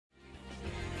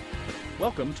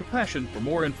Welcome to Passion. For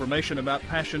more information about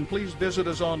Passion, please visit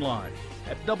us online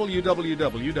at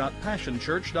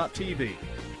www.passionchurch.tv.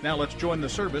 Now let's join the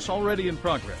service already in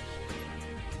progress.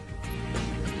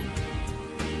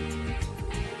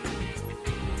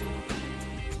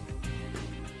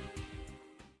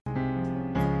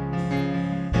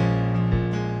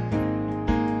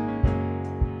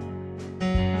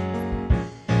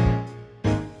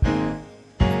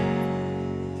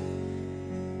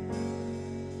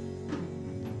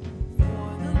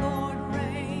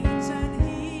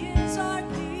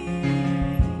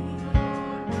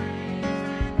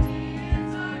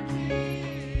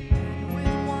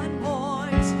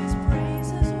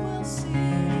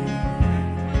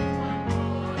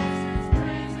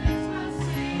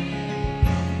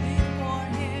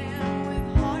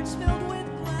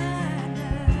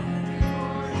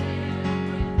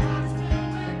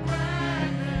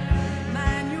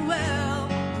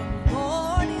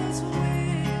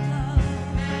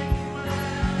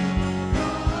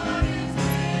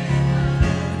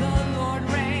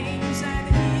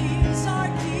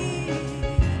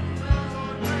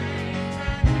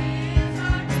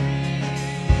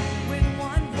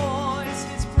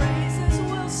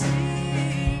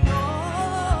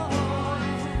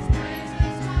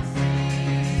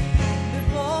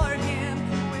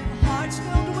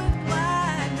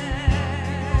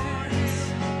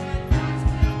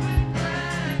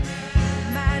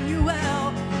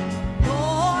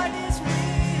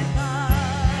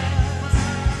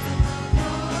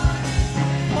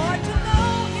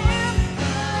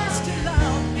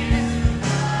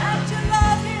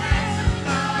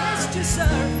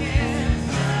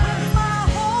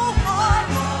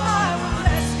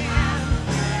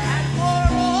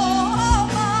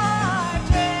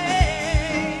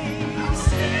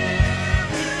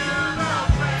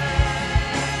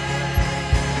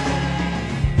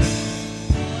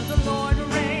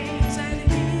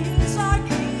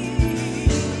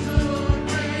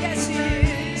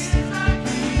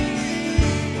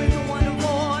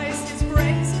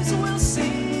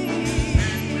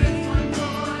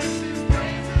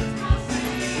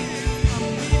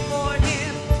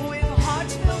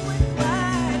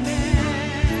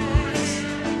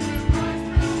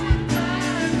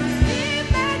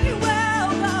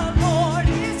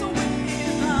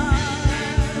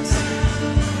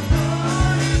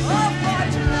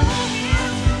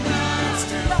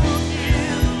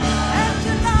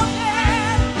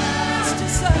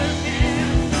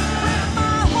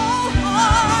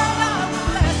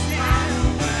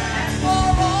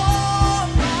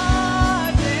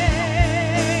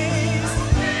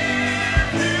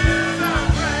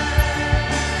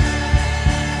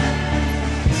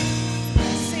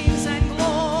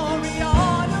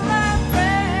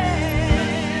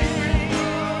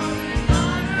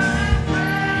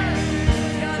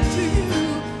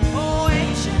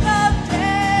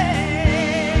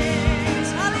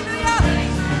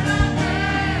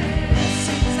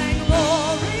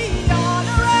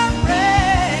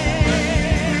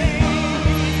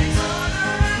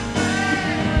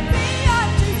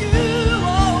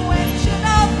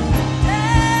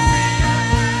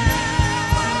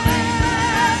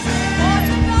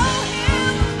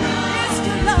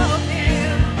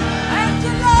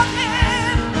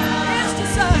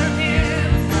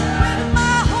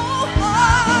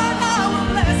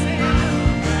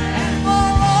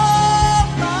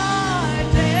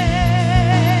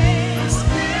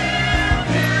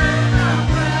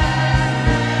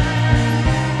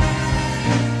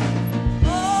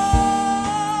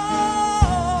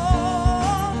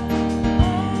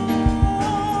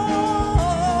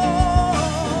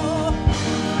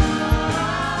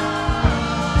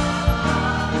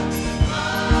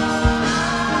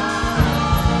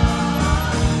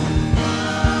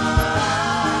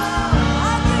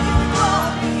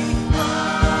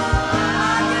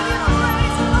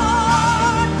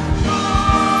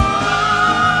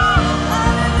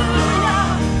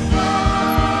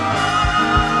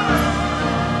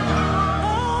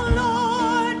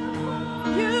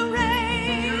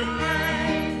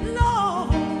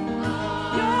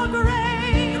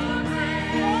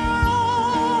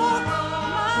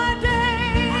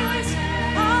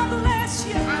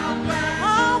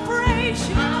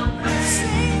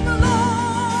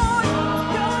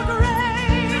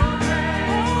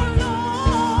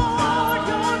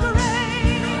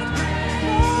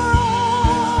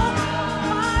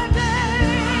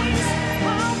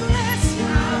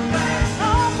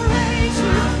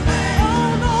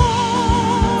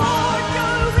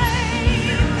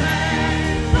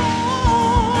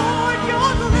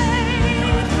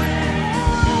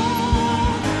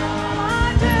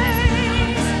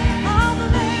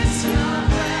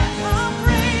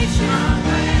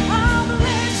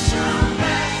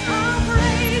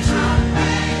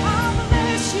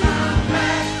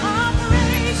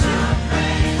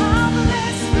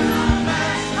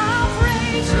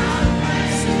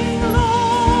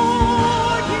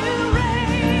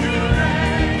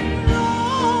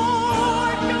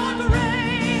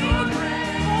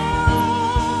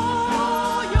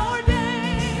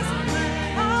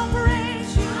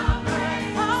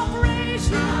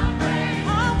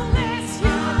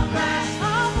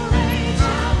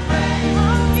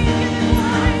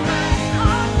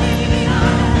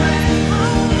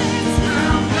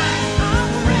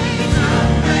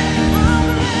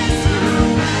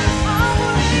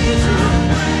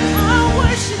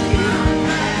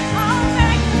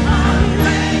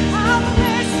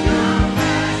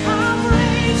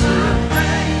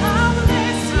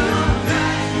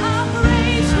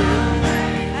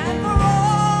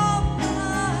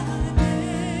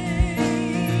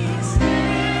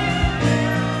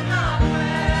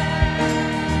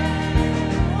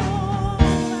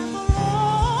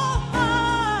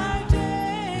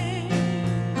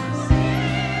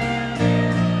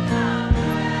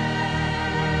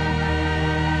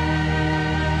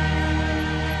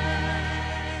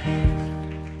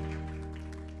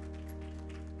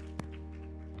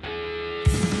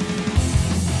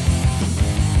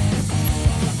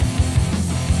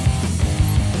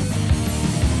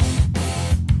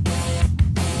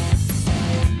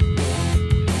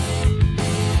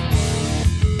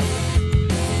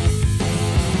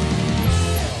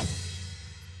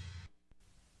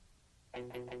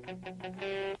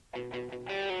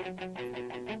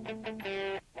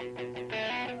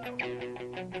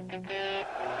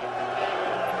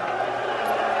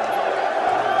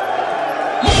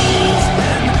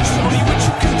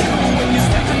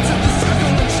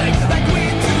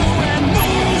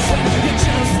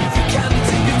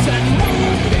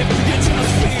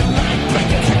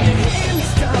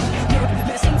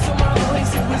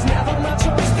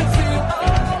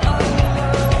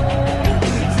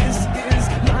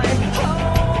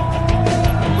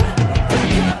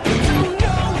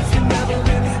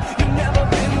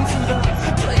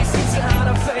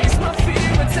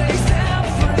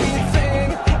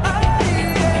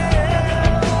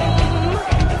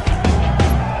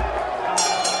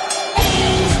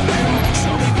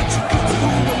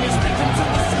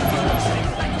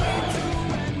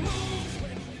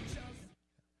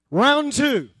 Round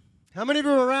two. How many of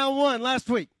you were round one last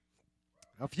week?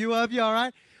 A few of you, all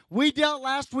right? We dealt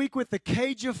last week with the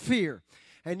cage of fear.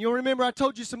 And you'll remember I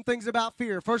told you some things about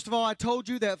fear. First of all, I told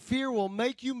you that fear will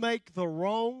make you make the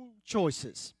wrong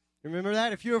choices. Remember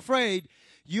that? If you're afraid,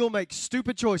 you'll make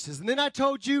stupid choices. And then I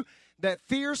told you that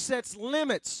fear sets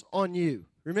limits on you.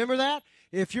 Remember that?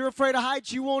 If you're afraid of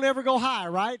heights, you won't ever go high,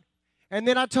 right? And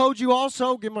then I told you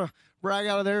also, get my brag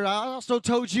out of there, I also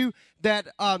told you that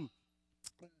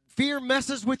fear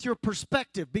messes with your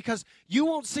perspective because you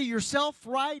won't see yourself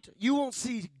right, you won't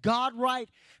see God right,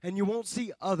 and you won't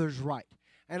see others right.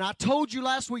 And I told you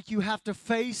last week you have to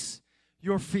face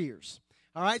your fears.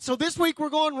 All right, so this week we're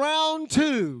going round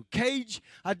two, cage,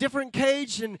 a different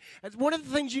cage. And one of the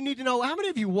things you need to know, how many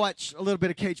of you watch a little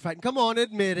bit of cage fighting? Come on,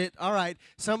 admit it. All right,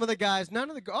 some of the guys, none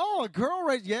of the, oh, a girl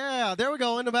race, yeah, there we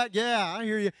go, in the back, yeah, I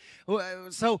hear you.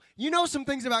 So you know some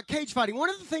things about cage fighting. One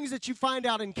of the things that you find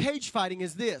out in cage fighting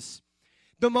is this: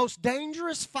 the most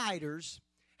dangerous fighters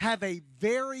have a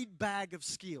varied bag of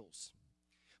skills.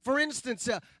 For instance,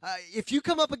 if you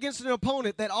come up against an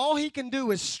opponent that all he can do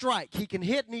is strike, he can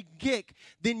hit and he can kick,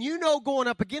 then you know going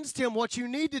up against him what you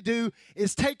need to do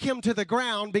is take him to the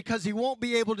ground because he won't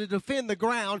be able to defend the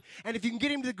ground. And if you can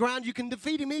get him to the ground, you can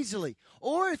defeat him easily.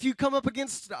 Or if you come up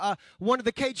against one of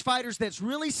the cage fighters that's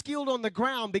really skilled on the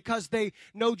ground because they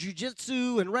know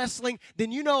jiu-jitsu and wrestling,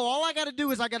 then you know all I got to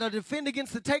do is I got to defend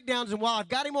against the takedowns, and while I've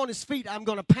got him on his feet, I'm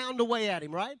going to pound away at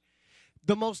him, right?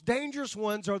 The most dangerous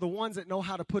ones are the ones that know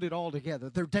how to put it all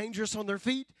together. They're dangerous on their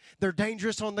feet. They're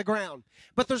dangerous on the ground.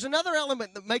 But there's another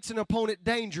element that makes an opponent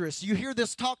dangerous. You hear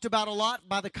this talked about a lot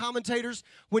by the commentators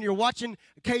when you're watching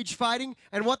cage fighting.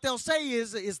 And what they'll say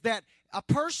is that a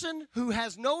person who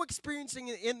has no experience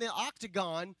in the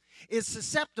octagon is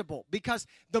susceptible, because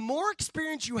the more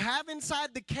experience you have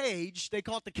inside the cage, they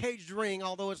call it the caged ring,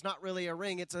 although it's not really a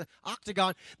ring, it's an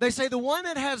octagon. They say the one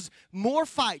that has more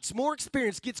fights, more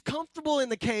experience, gets comfortable in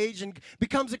the cage and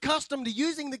becomes accustomed to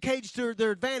using the cage to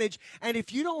their advantage. And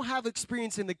if you don't have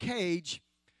experience in the cage,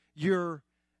 you're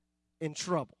in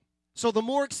trouble. So the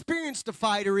more experienced a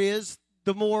fighter is,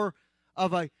 the more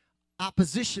of a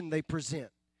opposition they present.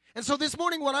 And so this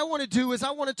morning what I want to do is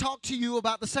I want to talk to you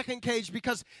about the second cage,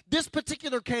 because this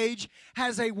particular cage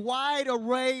has a wide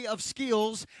array of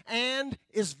skills and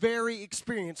is very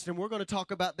experienced. And we're going to talk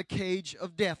about the cage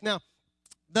of death. Now,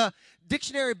 the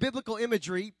Dictionary of Biblical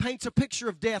Imagery paints a picture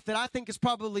of death that I think is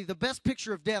probably the best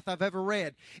picture of death I've ever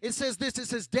read. It says this: it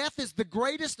says, "Death is the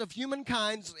greatest of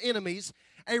humankind's enemies,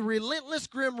 a relentless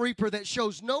grim reaper that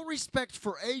shows no respect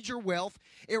for age or wealth.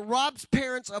 It robs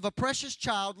parents of a precious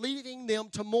child, leaving them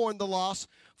to mourn the loss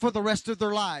for the rest of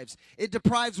their lives. It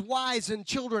deprives wives and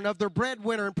children of their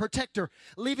breadwinner and protector,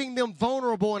 leaving them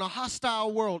vulnerable in a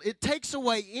hostile world. It takes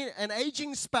away an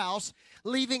aging spouse,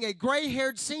 leaving a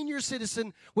gray-haired senior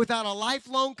citizen without a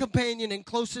lifelong companion and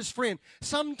closest friend.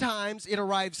 Sometimes it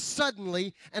arrives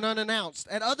suddenly and unannounced.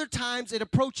 At other times it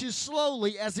approaches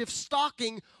slowly, as if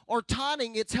stalking or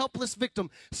taunting its helpless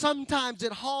victim. Sometimes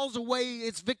it hauls away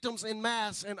its victims en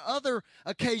masse, and other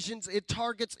occasions it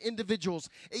targets individuals.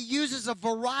 It uses a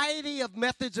variety of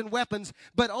methods and weapons,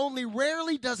 but only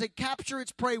rarely does it capture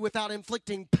its prey without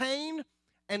inflicting pain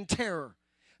and terror.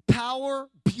 Power,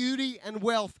 beauty, and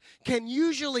wealth can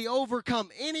usually overcome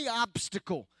any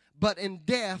obstacle, but in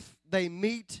death they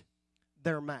meet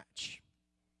their match."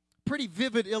 Pretty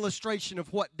vivid illustration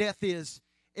of what death is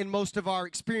in most of our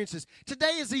experiences.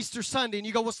 Today is Easter Sunday, and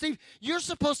you go, "Well, Steve, you're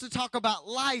supposed to talk about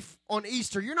life on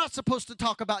Easter. You're not supposed to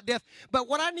talk about death." But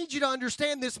what I need you to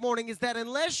understand this morning is that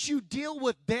unless you deal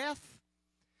with death,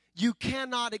 you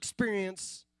cannot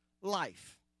experience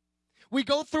life. We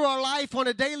go through our life on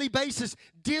a daily basis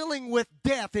dealing with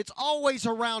death. It's always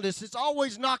around us. It's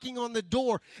always knocking on the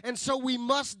door. And so we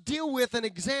must deal with and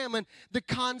examine the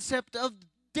concept of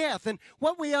death. And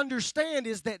what we understand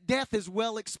is that death is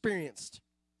well experienced.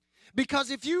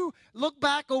 Because if you look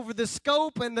back over the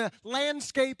scope and the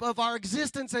landscape of our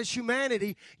existence as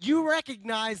humanity, you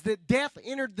recognize that death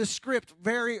entered the script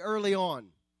very early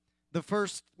on. The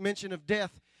first mention of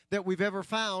death that we've ever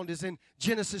found is in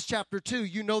Genesis chapter 2.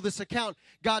 You know this account.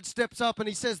 God steps up and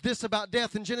he says this about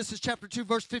death. In Genesis chapter 2,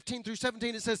 verse 15 through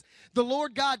 17, it says, "The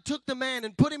Lord God took the man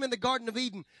and put him in the Garden of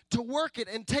Eden to work it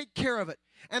and take care of it.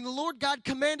 And the Lord God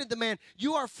commanded the man,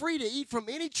 'You are free to eat from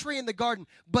any tree in the garden,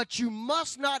 but you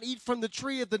must not eat from the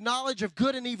tree of the knowledge of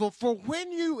good and evil, for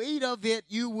when you eat of it,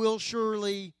 you will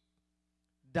surely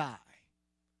die.'"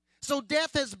 So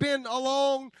death has been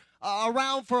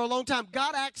around for a long time.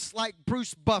 God acts like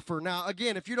Bruce Buffer. Now,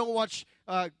 again, if you don't watch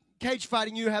cage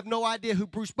fighting, you have no idea who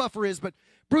Bruce Buffer is. But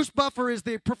Bruce Buffer is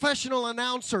the professional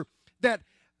announcer that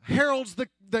heralds the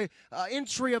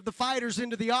entry of the fighters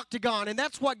into the octagon. And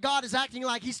that's what God is acting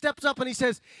like. He steps up and he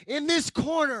says, in this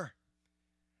corner,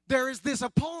 there is this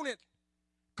opponent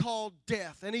called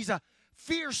death. And he's a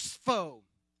fierce foe.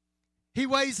 He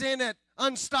weighs in at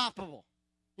unstoppable.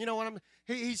 You know what I'm...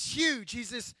 He's huge. He's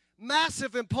this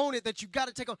massive opponent that you've got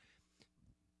to take on.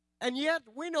 And yet,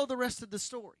 we know the rest of the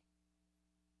story.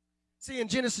 See, in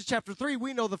Genesis chapter 3,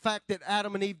 we know the fact that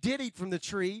Adam and Eve did eat from the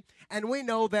tree, and we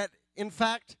know that, in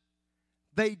fact,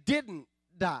 they didn't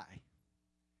die.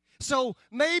 So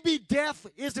maybe death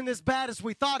isn't as bad as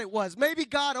we thought it was. Maybe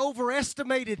God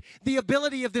overestimated the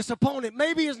ability of this opponent.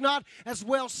 Maybe he's not as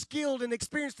well skilled and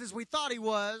experienced as we thought he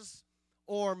was.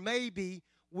 Or maybe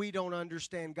we don't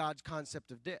understand God's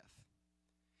concept of death.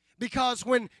 Because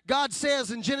when God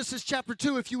says in Genesis chapter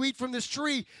 2, if you eat from this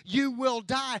tree, you will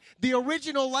die. The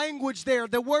original language there,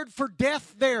 the word for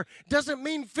death there, doesn't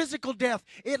mean physical death.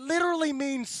 It literally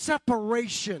means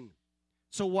separation.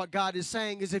 So what God is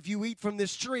saying is if you eat from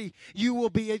this tree, you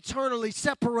will be eternally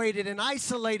separated and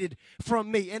isolated from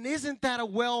me. And isn't that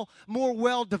a more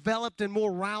well-developed and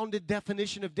more rounded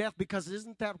definition of death? Because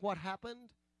isn't that what happened?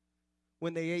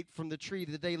 When they ate from the tree,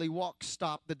 the daily walk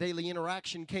stopped. The daily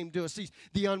interaction came to us.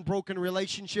 The unbroken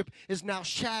relationship is now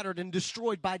shattered and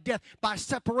destroyed by death, by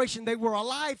separation. They were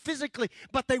alive physically,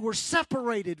 but they were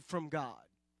separated from God.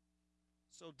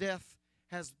 So death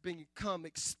has become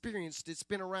experienced. It's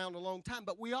been around a long time.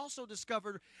 But we also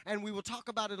discovered, and we will talk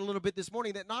about it a little bit this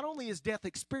morning, that not only is death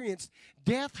experienced,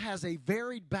 death has a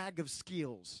varied bag of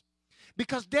skills.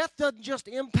 Because death doesn't just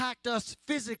impact us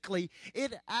physically.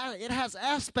 It has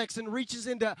aspects and reaches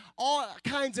into all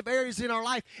kinds of areas in our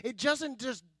life. It doesn't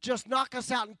just knock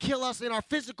us out and kill us in our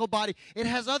physical body. It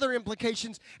has other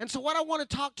implications. And so what I want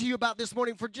to talk to you about this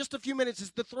morning for just a few minutes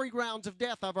is the 3 rounds of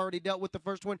death. I've already dealt with the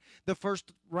first one. The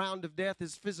first round of death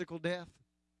is physical death.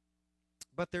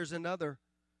 But there's another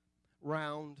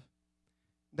round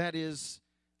that is,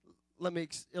 let me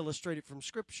illustrate it from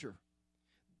Scripture.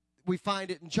 We find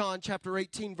it in John chapter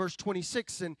 18, verse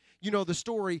 26, and you know the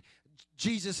story.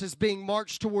 Jesus is being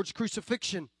marched towards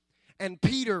crucifixion, and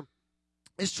Peter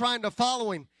is trying to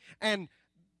follow him, and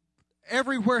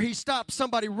everywhere he stops,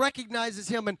 somebody recognizes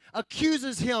him and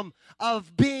accuses him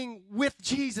of being with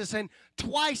Jesus, and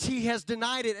twice he has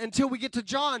denied it until we get to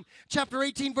John chapter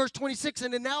 18, verse 26,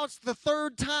 and then now it's the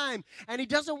 3rd time, and he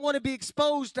doesn't want to be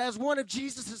exposed as one of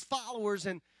Jesus' followers.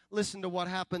 And listen to what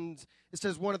happens. It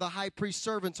says, one of the high priest's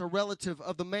servants, a relative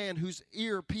of the man whose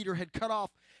ear Peter had cut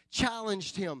off,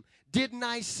 challenged him. "Didn't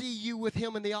I see you with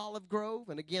him in the olive grove?"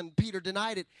 And again, Peter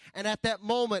denied it. And at that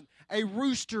moment, a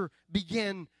rooster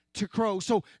began to crow.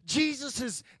 So Jesus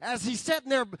is, as he's sitting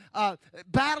there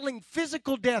battling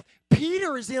physical death,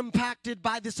 Peter is impacted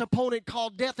by this opponent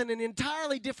called death in an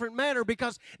entirely different manner,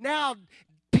 because now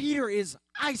Peter is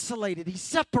isolated. He's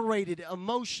separated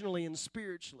emotionally and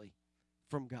spiritually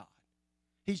from God.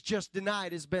 He's just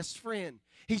denied his best friend.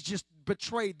 He's just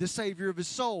betrayed the Savior of his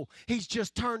soul. He's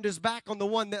just turned his back on the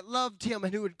one that loved him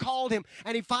and who had called him,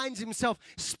 and he finds himself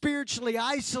spiritually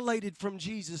isolated from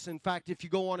Jesus. In fact, if you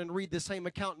go on and read the same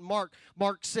account in Mark,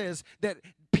 Mark says that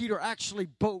Peter actually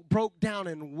broke down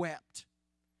and wept.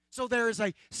 So there is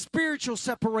a spiritual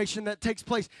separation that takes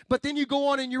place. But then you go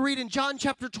on and you read in John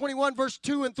chapter 21, verse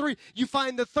 2 and 3, you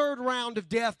find the 3rd round of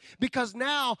death, because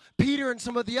now Peter and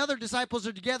some of the other disciples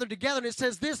are together, and it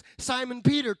says this: Simon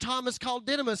Peter, Thomas called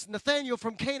Didymus, Nathanael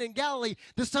from Cana in Galilee,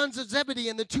 the sons of Zebedee,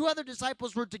 and the 2 other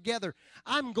disciples were together.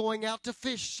 "I'm going out to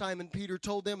fish," Simon Peter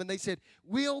told them, and they said,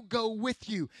 "We'll go with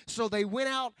you." So they went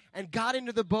out and got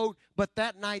into the boat, but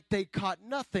that night they caught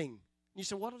nothing. You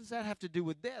say, what does that have to do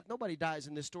with death? Nobody dies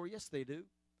in this story. Yes, they do.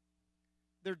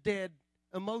 They're dead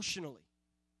emotionally.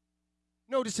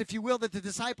 Notice, if you will, that the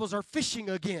disciples are fishing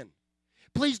again.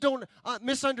 Please don't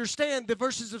misunderstand the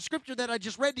verses of Scripture that I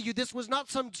just read to you. This was not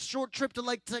some short trip to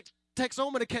Lake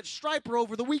Texoma to catch striper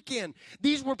over the weekend.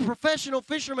 These were professional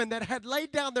fishermen that had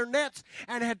laid down their nets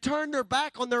and had turned their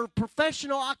back on their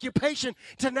professional occupation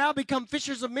to now become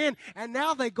fishers of men. And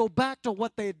now they go back to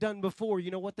what they had done before.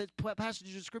 You know what that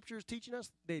passage of Scripture is teaching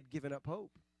us? They had given up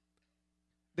hope.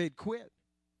 They'd quit.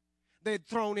 They had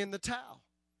thrown in the towel.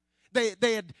 They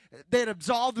had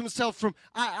absolved themselves from,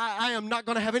 I am not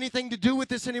going to have anything to do with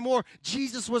this anymore.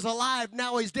 Jesus was alive.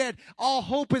 Now he's dead. All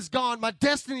hope is gone. My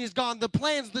destiny is gone. The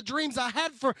plans, the dreams I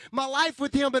had for my life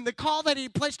with him and the call that he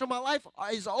placed on my life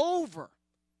is over.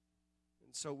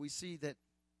 And so we see that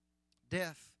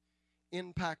death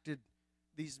impacted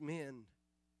these men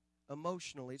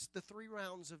emotionally. It's the 3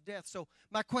 rounds of death. So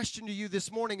my question to you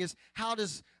this morning is, how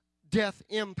does death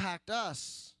impact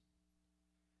us?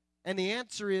 And the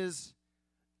answer is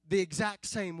the exact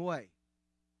same way.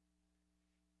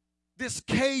 This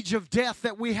cage of death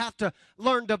that we have to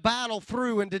learn to battle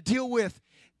through and to deal with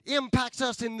impacts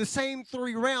us in the same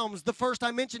 3 realms. The first I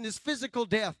mentioned is physical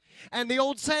death. And the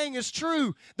old saying is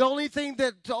true. The only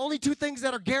 2 things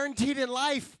that are guaranteed in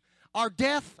life are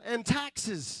death and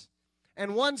taxes.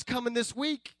 And one's coming this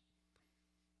week.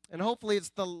 And hopefully it's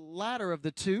the latter of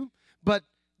the 2. But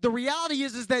the reality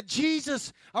is that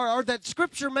Jesus, or that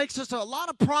Scripture makes us a lot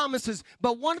of promises,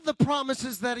 but one of the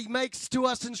promises that he makes to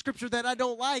us in Scripture that I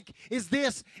don't like is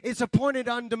this: it's appointed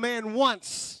unto man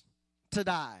once to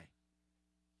die.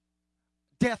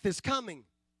 Death is coming.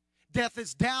 Death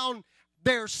is down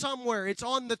there somewhere. It's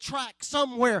on the track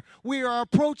somewhere. We are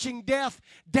approaching death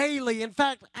daily. In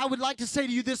fact, I would like to say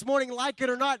to you this morning, like it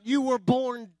or not, you were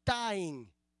born dying.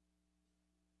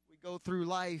 We go through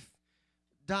life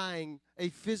dying a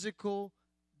physical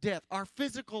death. Our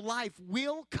physical life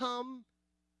will come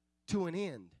to an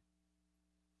end.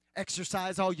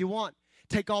 Exercise all you want.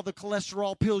 Take all the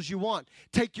cholesterol pills you want.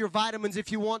 Take your vitamins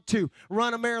if you want to.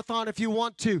 Run a marathon if you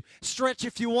want to. Stretch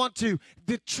if you want to.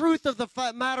 The truth of the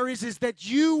matter is that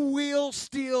you will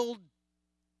still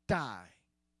die.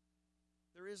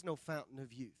 There is no fountain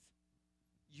of youth.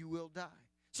 You will die.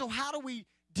 So how do we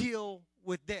deal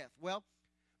with death? Well,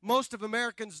 most of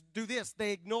Americans do this.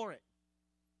 They ignore it.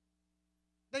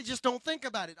 They just don't think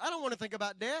about it. I don't want to think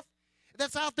about death.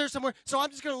 That's out there somewhere. So I'm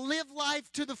just going to live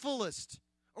life to the fullest.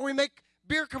 Or we make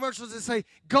beer commercials that say,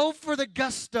 go for the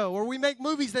gusto. Or we make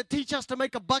movies that teach us to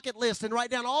make a bucket list and write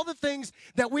down all the things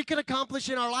that we could accomplish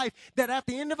in our life, that at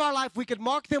the end of our life we could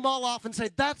mark them all off and say,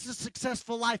 that's a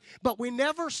successful life. But we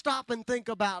never stop and think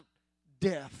about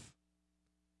death.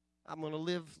 I'm going to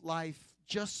live life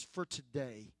just for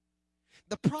today.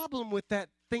 The problem with that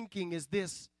thinking is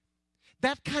this: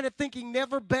 that kind of thinking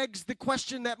never begs the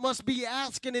question that must be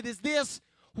asked, and it is this: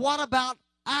 what about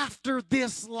after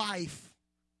this life?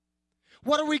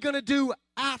 What are we going to do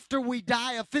after we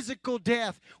die a physical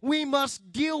death? We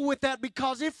must deal with that,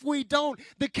 because if we don't,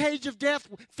 the cage of death,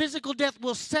 physical death,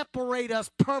 will separate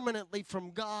us permanently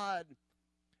from God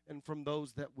and from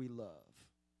those that we love.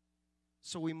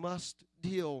 So we must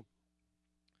deal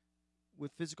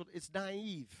with physical. It's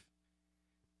naive.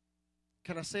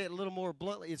 Can I say it a little more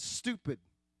bluntly? It's stupid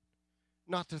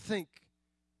not to think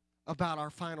about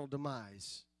our final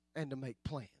demise and to make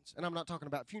plans. And I'm not talking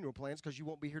about funeral plans, because you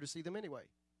won't be here to see them anyway.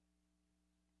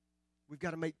 We've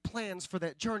got to make plans for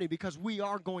that journey, because we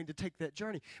are going to take that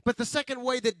journey. But the second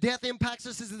way that death impacts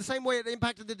us is the same way it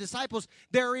impacted the disciples.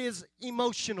 There is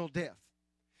emotional death.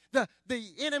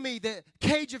 The enemy, the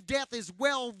cage of death, is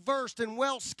well-versed and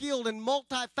well-skilled and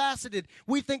multifaceted.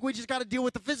 We think we just got to deal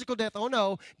with the physical death. Oh,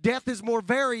 no. Death is more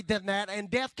varied than that, and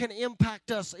death can impact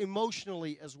us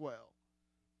emotionally as well.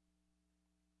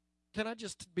 Can I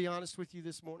just be honest with you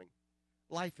this morning?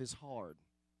 Life is hard.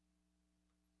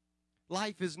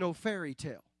 Life is no fairy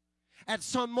tale. At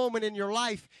some moment in your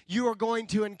life, you are going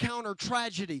to encounter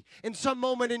tragedy. In some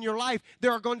moment in your life,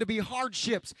 there are going to be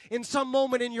hardships. In some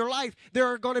moment in your life, there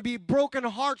are going to be broken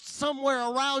hearts somewhere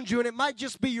around you, and it might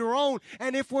just be your own.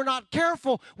 And if we're not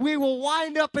careful, we will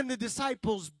wind up in the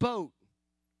disciples' boat,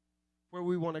 where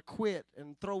we want to quit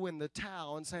and throw in the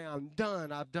towel and say, I'm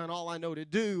done. I've done all I know to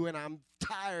do, and I'm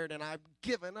tired, and I've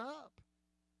given up.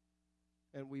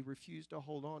 And we refuse to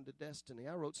hold on to destiny.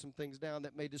 I wrote some things down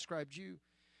that may describe you.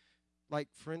 Like,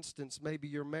 for instance, maybe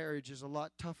your marriage is a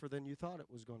lot tougher than you thought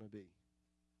it was going to be.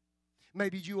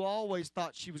 Maybe you always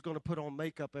thought she was going to put on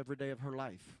makeup every day of her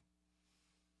life.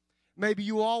 Maybe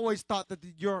you always thought that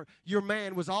your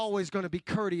man was always going to be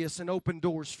courteous and open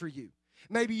doors for you.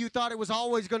 Maybe you thought it was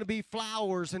always going to be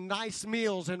flowers and nice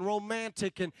meals and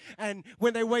romantic, and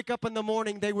when they wake up in the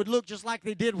morning, they would look just like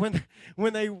they did when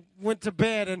they went to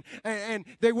bed, and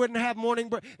they wouldn't have morning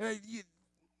break.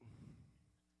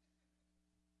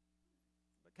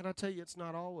 Can I tell you, it's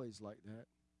not always like that.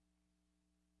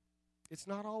 It's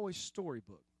not always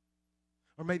storybook.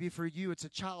 Or maybe for you, it's a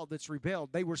child that's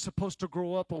rebelled. They were supposed to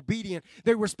grow up obedient.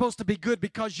 They were supposed to be good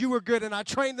because you were good, and I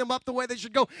trained them up the way they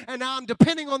should go. And now I'm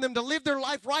depending on them to live their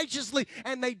life righteously,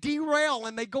 and they derail,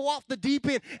 and they go off the deep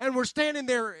end, and we're standing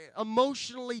there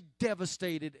emotionally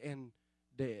devastated and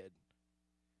dead.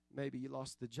 Maybe you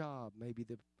lost the job. Maybe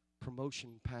the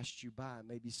promotion passed you by.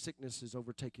 Maybe sickness has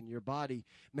overtaken your body.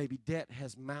 Maybe debt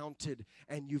has mounted,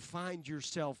 and you find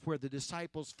yourself where the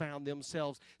disciples found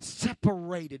themselves,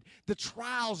 separated. The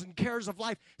trials and cares of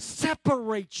life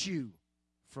separate you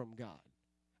from God.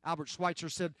 Albert Schweitzer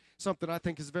said something I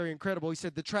think is very incredible. He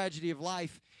said, the tragedy of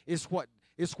life is what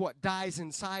dies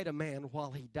inside a man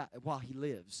while he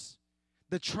lives.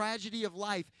 The tragedy of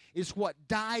life is what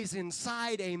dies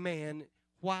inside a man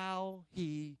while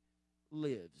he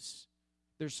lives.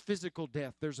 There's physical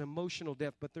death, there's emotional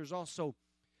death, but there's also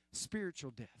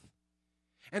spiritual death.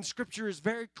 And Scripture is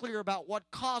very clear about what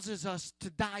causes us to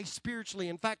die spiritually.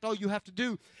 In fact, all you have to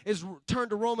do is turn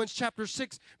to Romans chapter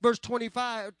 6, verse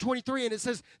 23, and it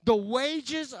says, the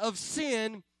wages of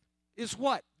sin is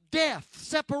what? Death,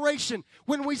 separation.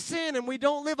 When we sin and we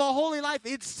don't live a holy life,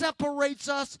 it separates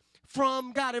us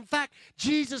from God. In fact,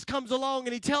 Jesus comes along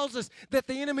and he tells us that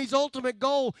the enemy's ultimate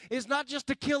goal is not just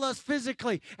to kill us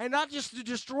physically and not just to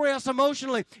destroy us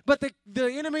emotionally, but the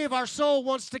enemy of our soul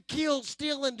wants to kill,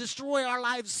 steal, and destroy our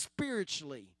lives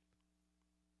spiritually.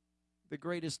 The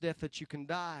greatest death that you can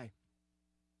die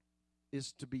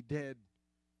is to be dead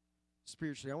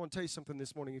spiritually. I want to tell you something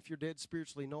this morning. If you're dead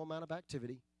spiritually, no amount of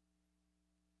activity,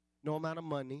 no amount of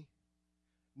money,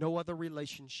 no other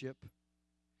relationship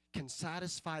can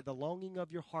satisfy the longing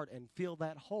of your heart and fill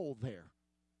that hole there.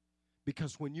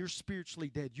 Because when you're spiritually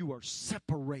dead, you are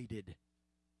separated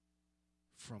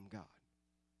from God.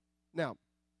 Now,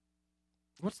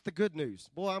 what's the good news?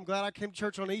 Boy, I'm glad I came to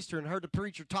church on Easter and heard the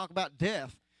preacher talk about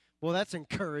death. Well, that's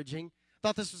encouraging.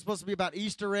 Thought this was supposed to be about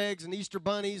Easter eggs and Easter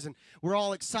bunnies, and we're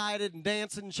all excited and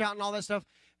dancing and shouting all that stuff.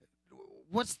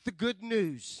 What's the good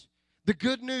news? The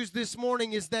good news this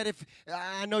morning is that if,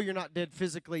 I know you're not dead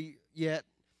physically yet,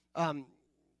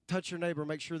 touch your neighbor,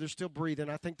 make sure they're still breathing.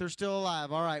 I think they're still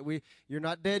alive. All right, you're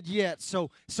not dead yet.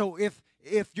 So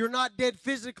if you're not dead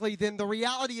physically, then the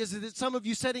reality is that some of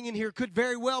you sitting in here could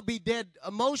very well be dead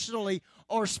emotionally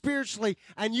or spiritually,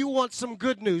 and you want some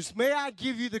good news. May I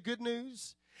give you the good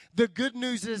news? The good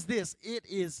news is this: it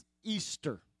is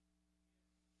Easter.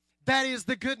 That is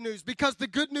the good news, because the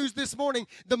good news this morning,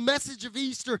 the message of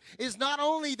Easter, is not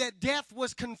only that death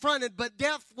was confronted, but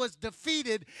death was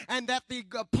defeated, and that the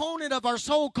opponent of our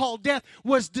soul called death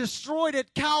was destroyed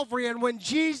at Calvary. And when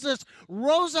Jesus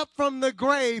rose up from the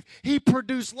grave, he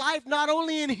produced life not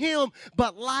only in him,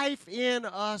 but life in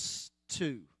us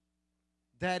too.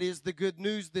 That is the good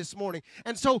news this morning.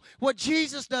 And so what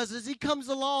Jesus does is he comes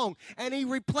along and he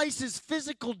replaces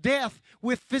physical death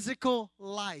with physical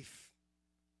life.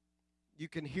 You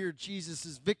can hear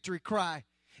Jesus' victory cry.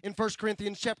 In 1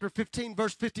 Corinthians chapter 15,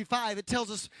 verse 55, it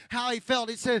tells us how he felt.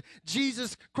 It said,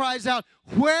 Jesus cries out,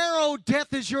 "Where, O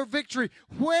death, is your victory?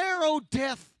 Where, O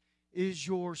death, is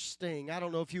your sting?" I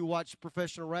don't know if you watched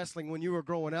professional wrestling when you were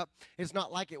growing up. It's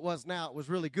not like it was now. It was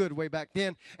really good way back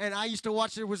then. And I used to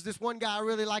watch, there was this one guy I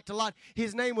really liked a lot.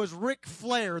 His name was Ric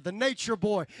Flair, the Nature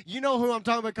Boy. You know who I'm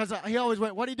talking about, because he always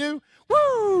went, what'd he do?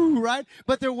 Woo, right?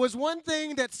 But there was one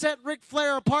thing that set Ric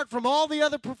Flair apart from all the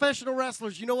other professional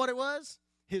wrestlers. You know what it was?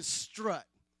 His strut.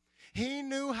 He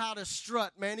knew how to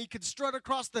strut, man. He could strut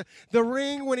across the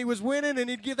ring when he was winning, and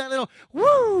he'd give that little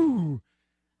woo,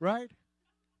 right?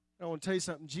 I want to tell you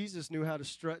something. Jesus knew how to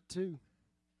strut too.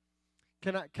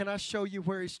 Can I show you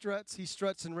where he struts? He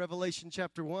struts in Revelation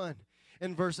chapter 1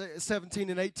 in verse 17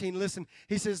 and 18. Listen,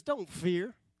 he says, "Don't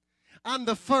fear. I'm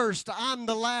the first. I'm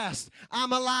the last.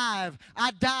 I'm alive. I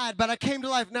died, but I came to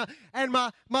life now, and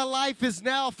my life is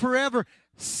now forever.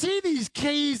 See these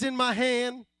keys in my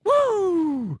hand?"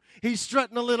 Woo! He's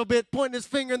strutting a little bit, pointing his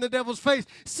finger in the devil's face.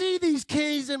 "See these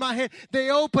keys in my hand? They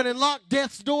open and lock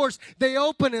death's doors. They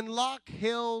open and lock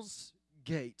hell's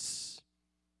gates."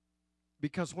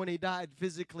 Because when he died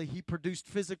physically, he produced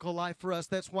physical life for us.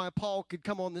 That's why Paul could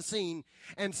come on the scene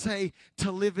and say,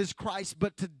 to live is Christ,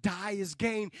 but to die is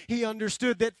gain. He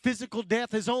understood that physical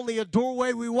death is only a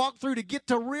doorway we walk through to get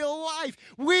to real life.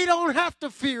 We don't have to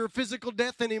fear physical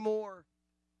death anymore.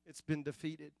 It's been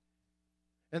defeated.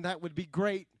 And that would be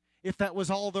great if that was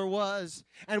all there was.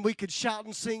 And we could shout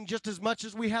and sing just as much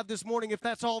as we have this morning if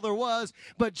that's all there was.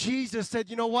 But Jesus said,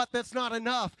 you know what? That's not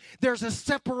enough. There's a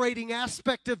separating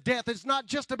aspect of death. It's not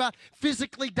just about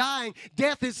physically dying.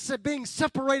 Death is being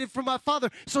separated from my Father.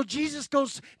 So Jesus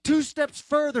goes 2 steps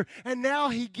further, and now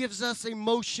he gives us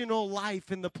emotional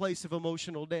life in the place of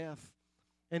emotional death.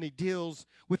 And he deals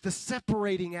with the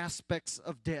separating aspects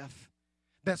of death.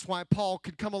 That's why Paul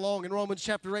could come along in Romans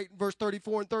chapter 8 and verse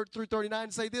 34 and through 39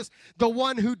 and say this: the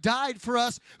one who died for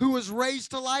us, who was raised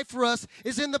to life for us,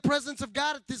 is in the presence of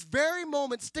God at this very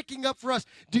moment sticking up for us.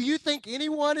 Do you think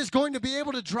anyone is going to be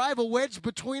able to drive a wedge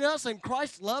between us and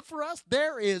Christ's love for us?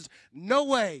 There is no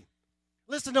way.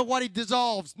 Listen to what he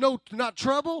dissolves. No, not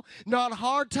trouble, not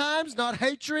hard times, not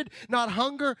hatred, not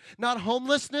hunger, not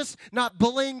homelessness, not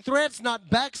bullying threats, not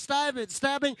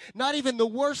backstabbing, not even the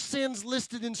worst sins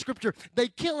listed in Scripture. They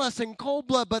kill us in cold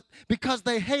blood, but because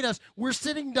they hate us, we're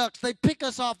sitting ducks. They pick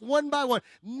us off one by one.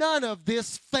 None of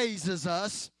this phases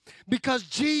us because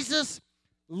Jesus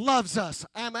loves us.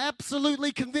 I'm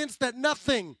absolutely convinced that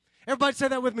nothing, everybody say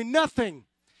that with me, nothing,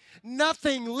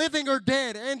 living or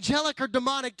dead, angelic or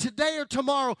demonic, today or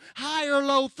tomorrow, high or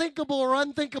low, thinkable or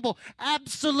unthinkable,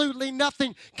 absolutely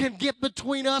nothing can get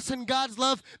between us and God's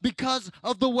love because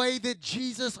of the way that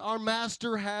Jesus, our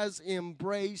Master, has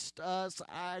embraced us.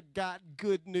 I got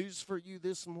good news for you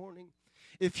this morning.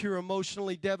 If you're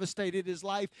emotionally devastated as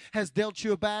life has dealt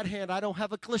you a bad hand, I don't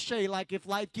have a cliche like if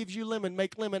life gives you lemon,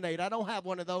 make lemonade. I don't have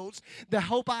one of those. The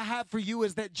hope I have for you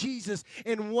is that Jesus,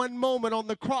 in one moment on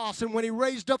the cross, and when he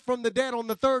raised up from the dead on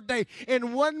the 3rd day,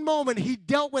 in one moment he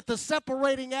dealt with the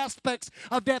separating aspects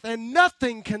of death, and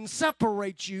nothing can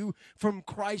separate you from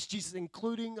Christ Jesus,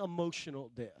 including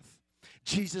emotional death.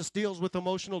 Jesus deals with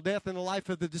emotional death in the life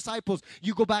of the disciples.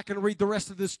 You go back and read the rest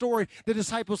of the story. The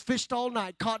disciples fished all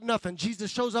night, caught nothing.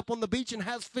 Jesus shows up on the beach and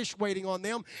has fish waiting on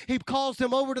them. He calls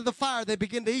them over to the fire. They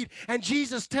begin to eat. And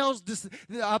Jesus tells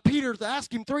Peter to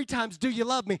ask him 3 times, do you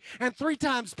love me? And 3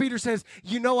 times Peter says,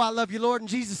 you know I love you, Lord. And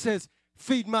Jesus says,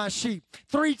 feed my sheep.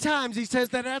 3 times he says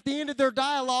that at the end of their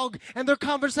dialogue and their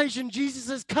conversation, Jesus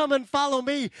says, come and follow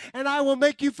me and I will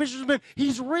make you fishermen.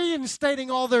 He's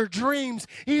reinstating all their dreams.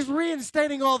 He's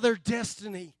reinstating all their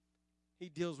destiny. He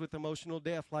deals with emotional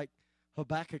death like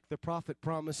Habakkuk the prophet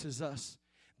promises us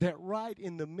that right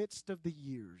in the midst of the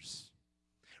years,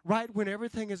 right when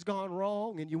everything has gone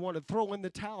wrong and you want to throw in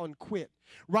the towel and quit,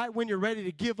 right when you're ready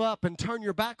to give up and turn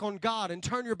your back on God and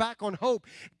turn your back on hope,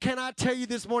 can I tell you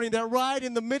this morning that right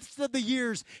in the midst of the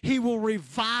years, he will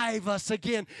revive us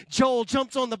again. Joel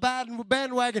jumps on the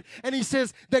bandwagon and he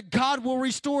says that God will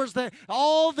restore us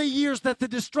all the years that the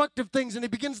destructive things, and he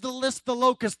begins to list the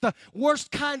locust, the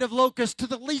worst kind of locust to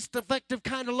the least effective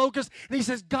kind of locust. And he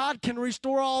says God can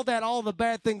restore all that, all the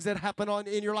bad things that happen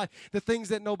in your life, the things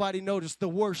that nobody noticed, the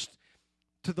worst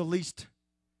to the least,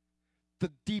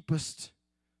 the deepest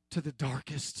to the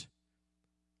darkest.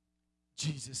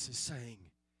 Jesus is saying,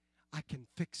 I can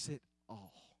fix it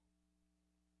all.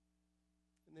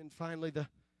 And then finally, the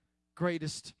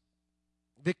greatest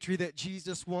victory that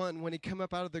Jesus won when he came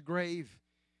up out of the grave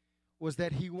was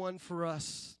that he won for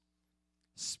us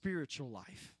spiritual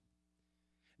life.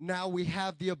 Now we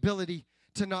have the ability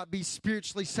to not be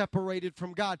spiritually separated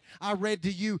from God. I read to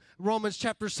you Romans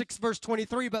chapter 6 verse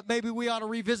 23, but maybe we ought to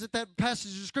revisit that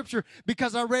passage of Scripture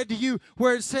because I read to you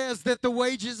where it says that the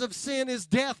wages of sin is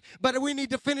death, but we need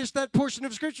to finish that portion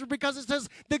of Scripture because it says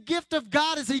the gift of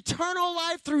God is eternal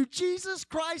life through Jesus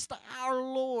Christ our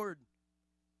Lord.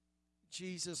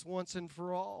 Jesus once and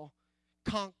for all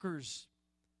conquers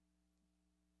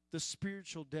the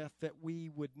spiritual death that we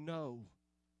would know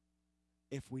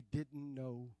if we didn't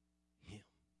know him.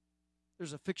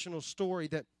 There's a fictional story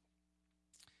that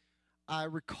I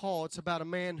recall. It's about a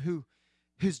man who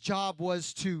his job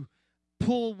was to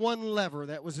pull one lever.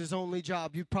 That was his only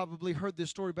job. You've probably heard this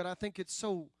story, but I think it's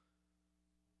so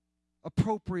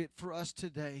appropriate for us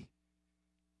today.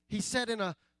 He sat in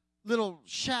a little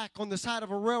shack on the side of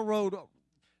a railroad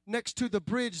next to the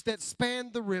bridge that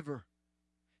spanned the river.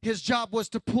 His job was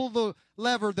to pull the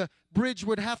lever. The bridge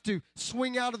would have to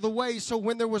swing out of the way so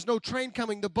when there was no train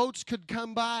coming, the boats could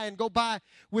come by and go by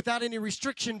without any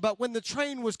restriction. But when the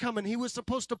train was coming, he was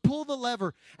supposed to pull the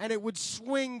lever and it would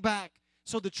swing back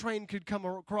so the train could come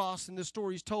across. And the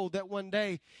story's told that one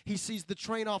day he sees the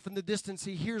train off in the distance.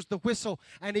 He hears the whistle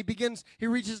and he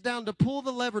reaches down to pull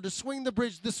the lever to swing the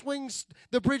bridge.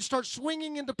 The bridge starts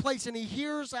swinging into place and he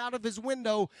hears out of his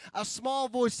window a small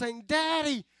voice saying,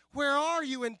 "Daddy, where are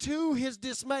you?" And to his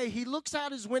dismay, he looks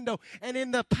out his window, and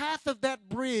in the path of that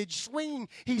bridge swinging,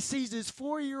 he sees his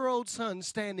 4-year-old son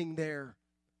standing there.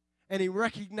 And he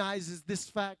recognizes this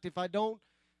fact: if I don't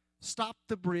stop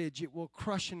the bridge. It will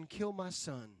crush and kill my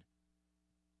son.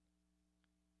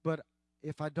 But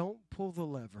if I don't pull the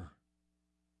lever,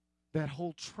 that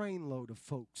whole trainload of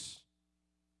folks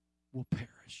will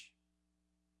perish.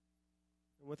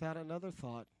 And without another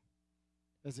thought,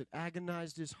 as it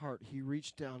agonized his heart, he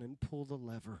reached down and pulled the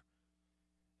lever,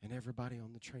 and everybody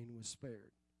on the train was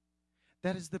spared.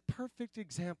 That is the perfect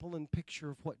example and picture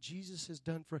of what Jesus has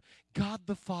done for God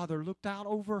the Father. Looked out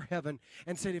over heaven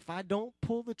and said, if I don't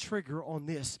pull the trigger on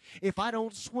this, if I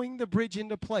don't swing the bridge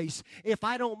into place, if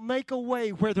I don't make a way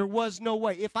where there was no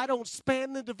way, if I don't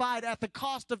span the divide at the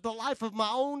cost of the life of my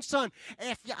own son,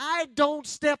 if I don't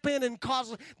step in and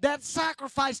cause that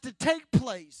sacrifice to take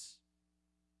place,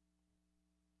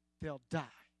 they'll die.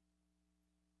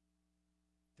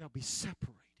 They'll be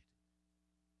separated.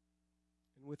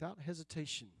 And without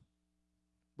hesitation,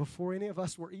 before any of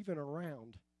us were even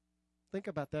around, think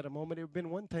about that a moment. It would have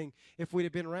been one thing if we'd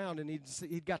have been around and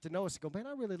he'd got to know us and go, man,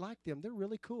 I really like them. They're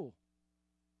really cool.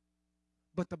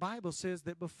 But the Bible says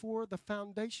that before the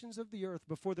foundations of the earth,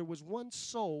 before there was one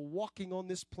soul walking on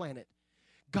this planet,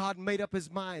 God made up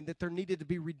his mind that there needed to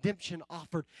be redemption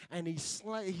offered, and he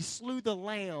slew the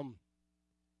lamb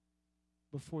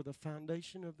before the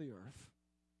foundation of the earth.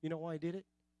 You know why he did it?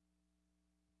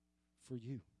 For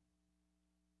you.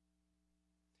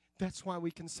 That's why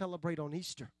we can celebrate on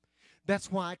Easter.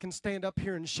 That's why I can stand up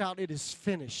here and shout, it is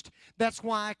finished. That's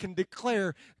why I can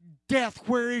declare, death,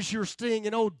 where is your sting?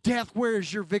 And oh, death, where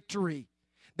is your victory?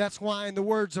 That's why in the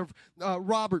words of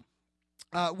Robert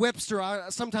Webster, I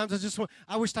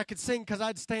wished I could sing, because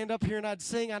I'd stand up here and I'd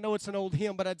sing. I know it's an old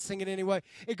hymn, but I'd sing it anyway.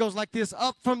 It goes like this: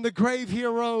 up from the grave he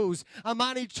arose, a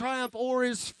mighty triumph o'er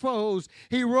his foes.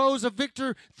 He rose a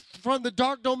victor from the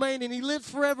dark domain, and he lives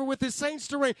forever with his saints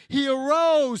to reign. He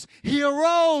arose,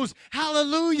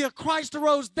 hallelujah, Christ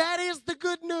arose. That is the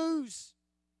good news.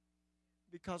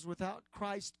 Because without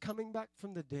Christ coming back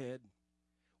from the dead,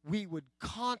 we would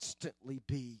constantly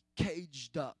be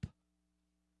caged up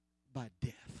by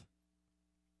death.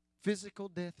 Physical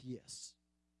death, yes.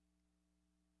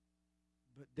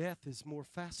 But death is more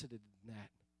faceted than that.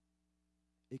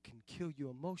 It can kill you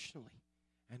emotionally.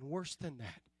 And worse than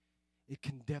that, it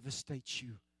can devastate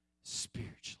you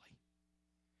spiritually.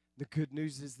 The good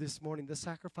news is this morning, the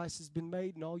sacrifice has been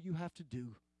made, and all you have to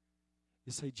do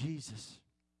is say, Jesus,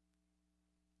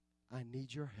 I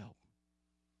need your help.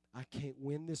 I can't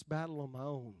win this battle on my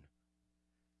own,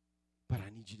 but I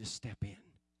need you to step in.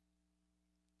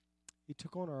 He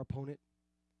took on our opponent.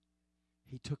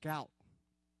 He took out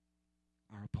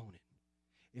our opponent.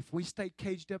 If we stayed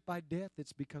caged up by death,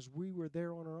 it's because we were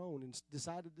there on our own and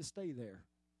decided to stay there,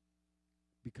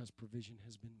 because provision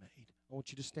has been made. I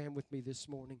want you to stand with me this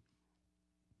morning.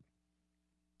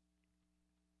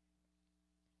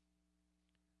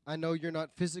 I know you're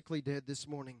not physically dead this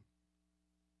morning.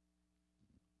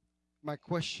 My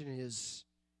question is,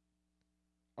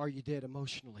 are you dead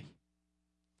emotionally?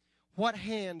 What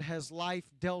hand has life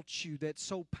dealt you that's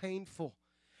so painful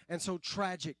and so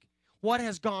tragic? What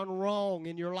has gone wrong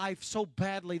in your life so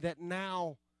badly that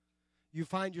now you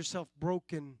find yourself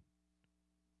broken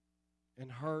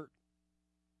and hurt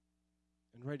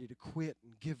and ready to quit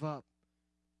and give up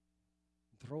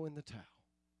and throw in the towel?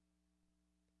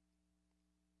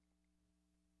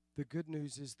 The good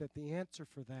news is that the answer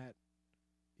for that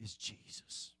is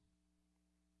Jesus.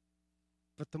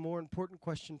 But the more important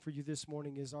question for you this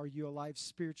morning is, are you alive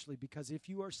spiritually? Because if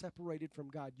you are separated from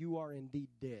God, you are indeed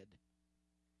dead.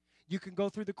 You can go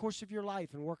through the course of your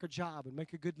life and work a job and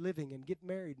make a good living and get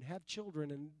married and have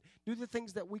children and do the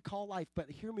things that we call life.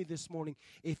 But hear me this morning.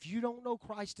 If you don't know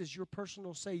Christ as your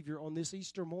personal Savior on this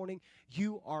Easter morning,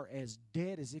 you are as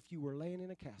dead as if you were laying in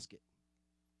a casket.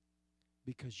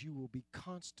 Because you will be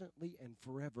constantly and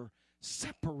forever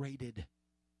separated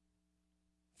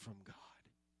from God.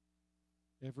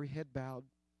 Every head bowed,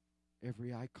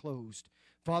 every eye closed.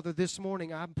 Father, this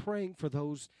morning I'm praying for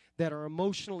those that are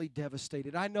emotionally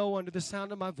devastated. I know under the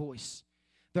sound of my voice,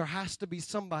 there has to be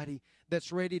somebody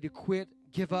that's ready to quit,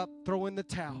 give up, throw in the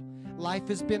towel. Life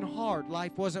has been hard.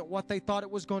 Life wasn't what they thought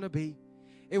it was going to be.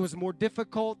 It was more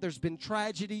difficult. There's been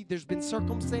tragedy. There's been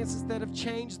circumstances that have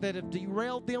changed, that have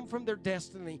derailed them from their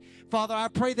destiny. Father, I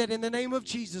pray that in the name of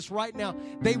Jesus right now,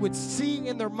 they would see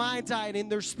in their mind's eye and in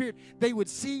their spirit, they would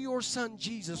see your Son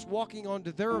Jesus walking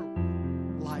onto their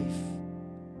life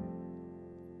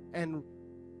and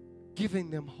giving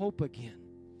them hope again.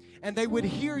 And they would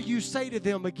hear you say to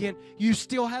them again, you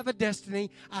still have a destiny.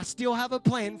 I still have a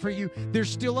plan for you. There's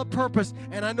still a purpose.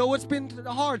 And I know it's been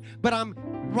hard, but I'm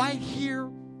right here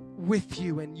with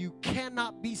you, and you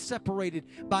cannot be separated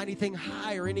by anything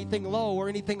high or anything low or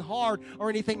anything hard or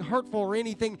anything hurtful or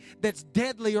anything that's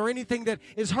deadly or anything that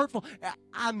is hurtful.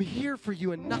 I'm here for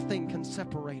you, and nothing can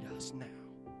separate us now.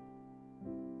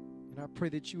 And I pray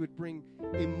that you would bring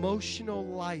emotional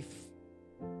life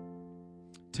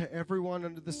to everyone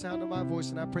under the sound of my voice,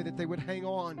 and I pray that they would hang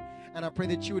on, and I pray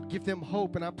that you would give them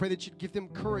hope, and I pray that you'd give them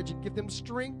courage and give them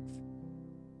strength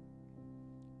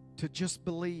to just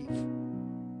believe,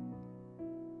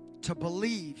 to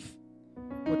believe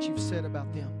what you've said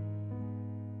about them.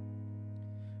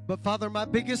 But Father, my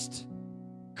biggest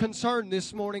concern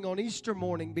this morning on Easter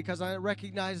morning, because I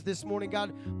recognize this morning,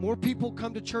 God, more people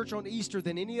come to church on Easter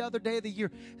than any other day of the year.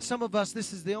 Some of us,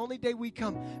 this is the only day we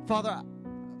come. Father,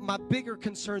 my bigger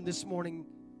concern this morning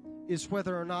is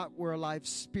whether or not we're alive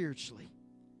spiritually.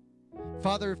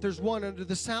 Father, if there's one under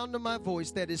the sound of my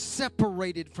voice that is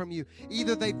separated from you,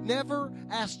 either they've never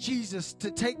asked Jesus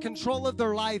to take control of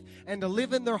their life and to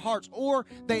live in their hearts, or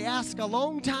they asked a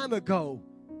long time ago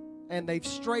and they've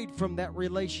strayed from that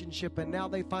relationship and now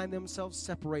they find themselves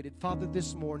separated. Father,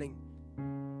 this morning,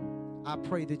 I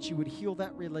pray that you would heal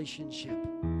that relationship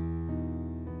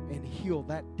and heal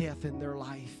that death in their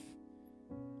life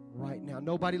right now.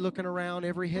 Nobody looking around,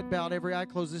 every head bowed, every eye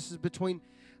closed. This is between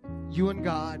you and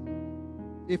God.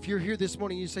 If you're here this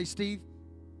morning, you say, Steve,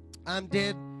 I'm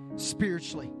dead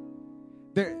spiritually.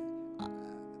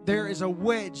 There is a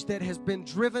wedge that has been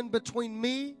driven between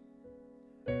me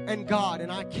and God,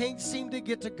 and I can't seem to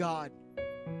get to God.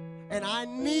 And I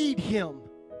need Him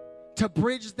to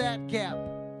bridge that gap.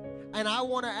 And I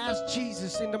want to ask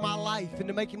Jesus into my life and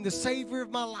to make Him the Savior of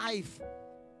my life,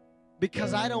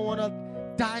 because I don't want to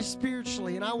die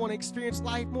spiritually and I want to experience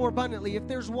life more abundantly. If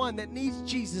there's one that needs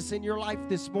Jesus in your life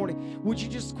this morning, would you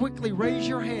just quickly raise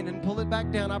your hand and pull it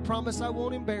back down? I promise I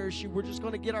won't embarrass you. We're just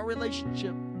going to get our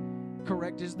relationship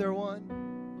correct. Is there one?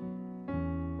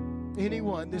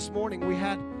 Anyone? This morning we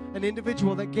had an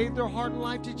individual that gave their heart and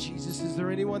life to Jesus. Is there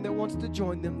anyone that wants to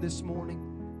join them this morning?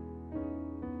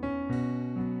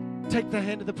 Take the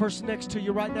hand of the person next to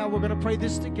you right now. We're going to pray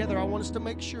this together. I want us to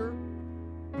make sure.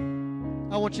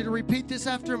 I want you to repeat this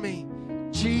after me.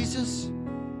 Jesus,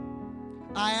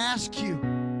 I ask you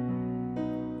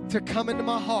to come into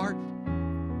my heart.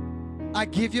 I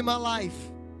give you my life.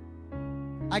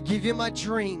 I give you my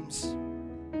dreams.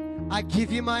 I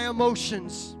give you my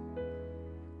emotions.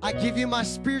 I give you my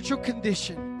spiritual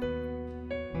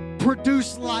condition.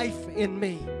 Produce life in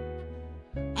me.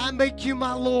 I make you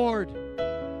my Lord.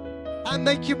 I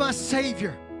make you my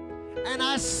Savior. And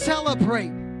I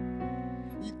celebrate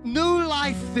new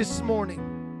life this morning,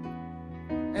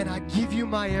 and I give you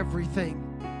my everything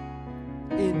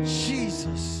in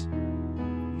Jesus'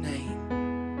 name.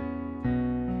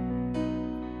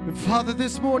 And Father,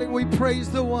 this morning we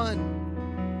praise the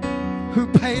one who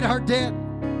paid our debt.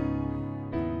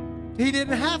 He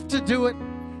didn't have to do it.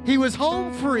 He was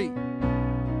home free,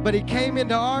 but He came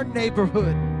into our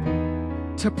neighborhood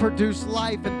to produce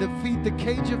life and defeat the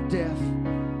cage of death.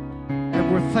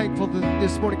 And we're thankful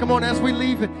this morning. Come on, as we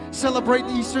leave and celebrate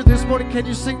Easter this morning, can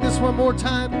you sing this one more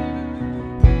time?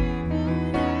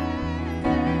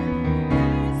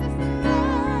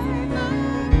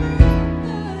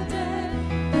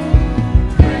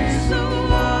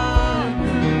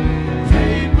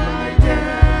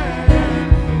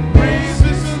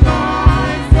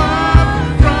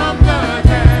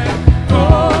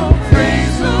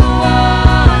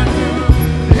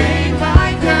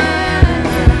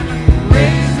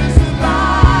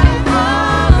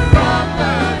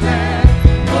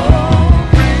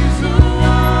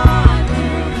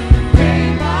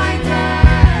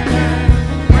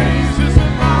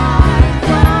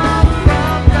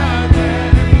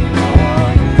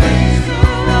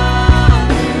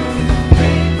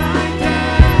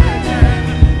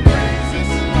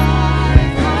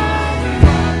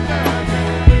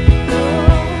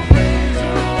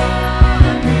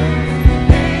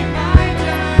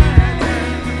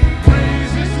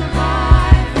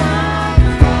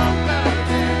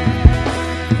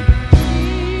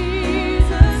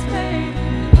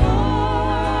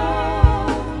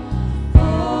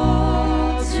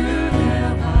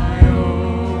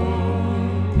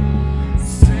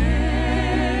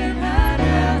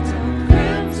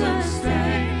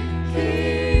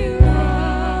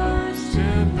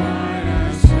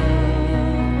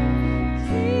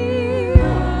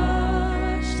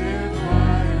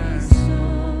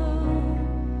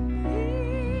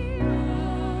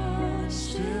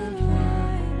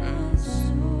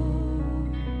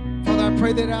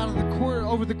 Pray that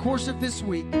over the course of this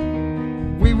week,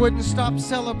 we wouldn't stop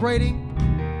celebrating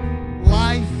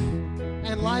life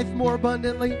and and life more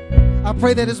abundantly. I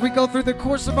pray that as we go through the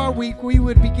course of our week, we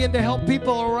would begin to help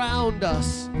people around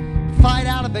us fight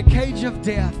out of the cage of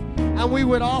death. And we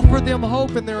would offer them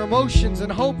hope in their emotions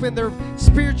and hope in their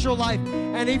spiritual life.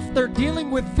 And if they're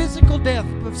dealing with physical death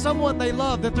of someone they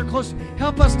love, that they're close,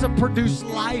 help us to produce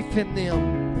life in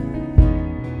them.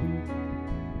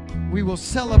 We will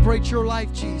celebrate your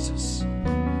life, Jesus,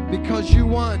 because you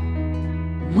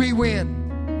won. We win.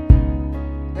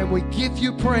 And we give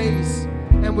you praise,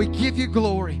 and we give you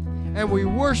glory, and we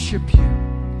worship you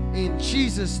in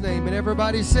Jesus' name. And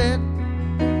everybody said,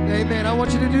 amen. I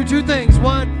want you to do two things.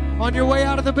 One, on your way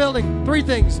out of the building, three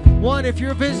things. One, if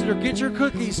you're a visitor, get your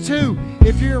cookies. Two,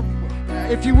 if you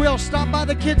will, stop by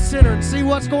the kids center and see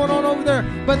what's going on over there.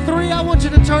 But three, I want you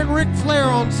to turn Ric Flair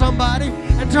on somebody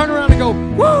and turn around and go,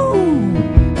 woo!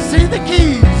 See the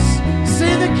keys.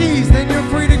 See the keys. Then you're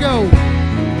free to go.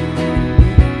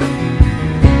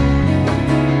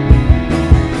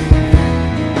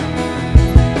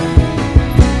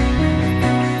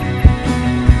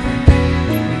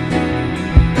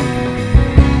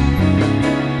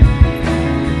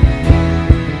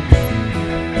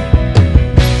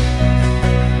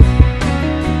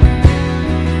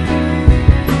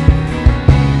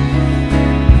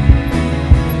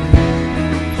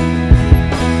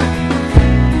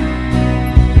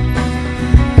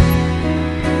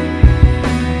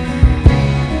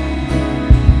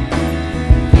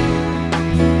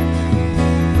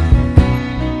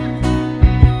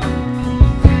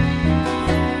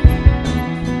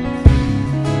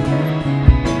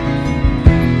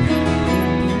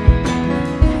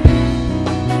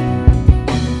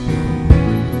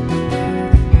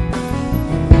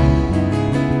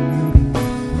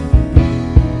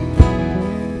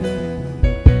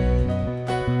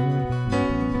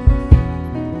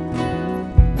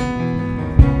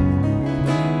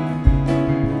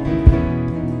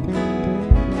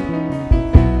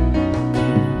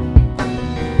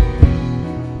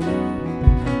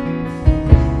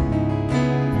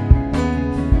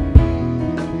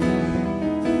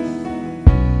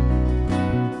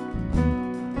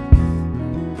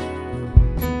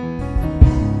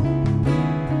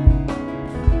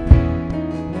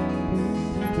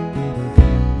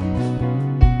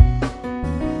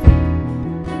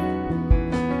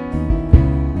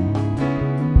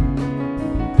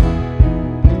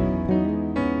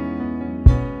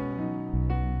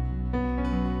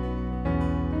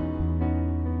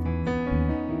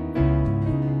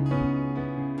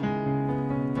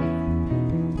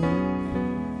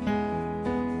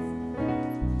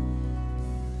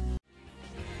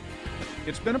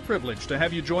 It's been a privilege to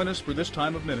have you join us for this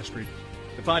time of ministry.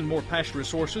 To find more Passion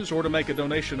resources or to make a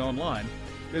donation online,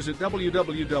 visit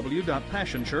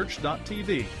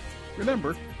www.passionchurch.tv.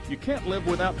 Remember, you can't live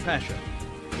without passion.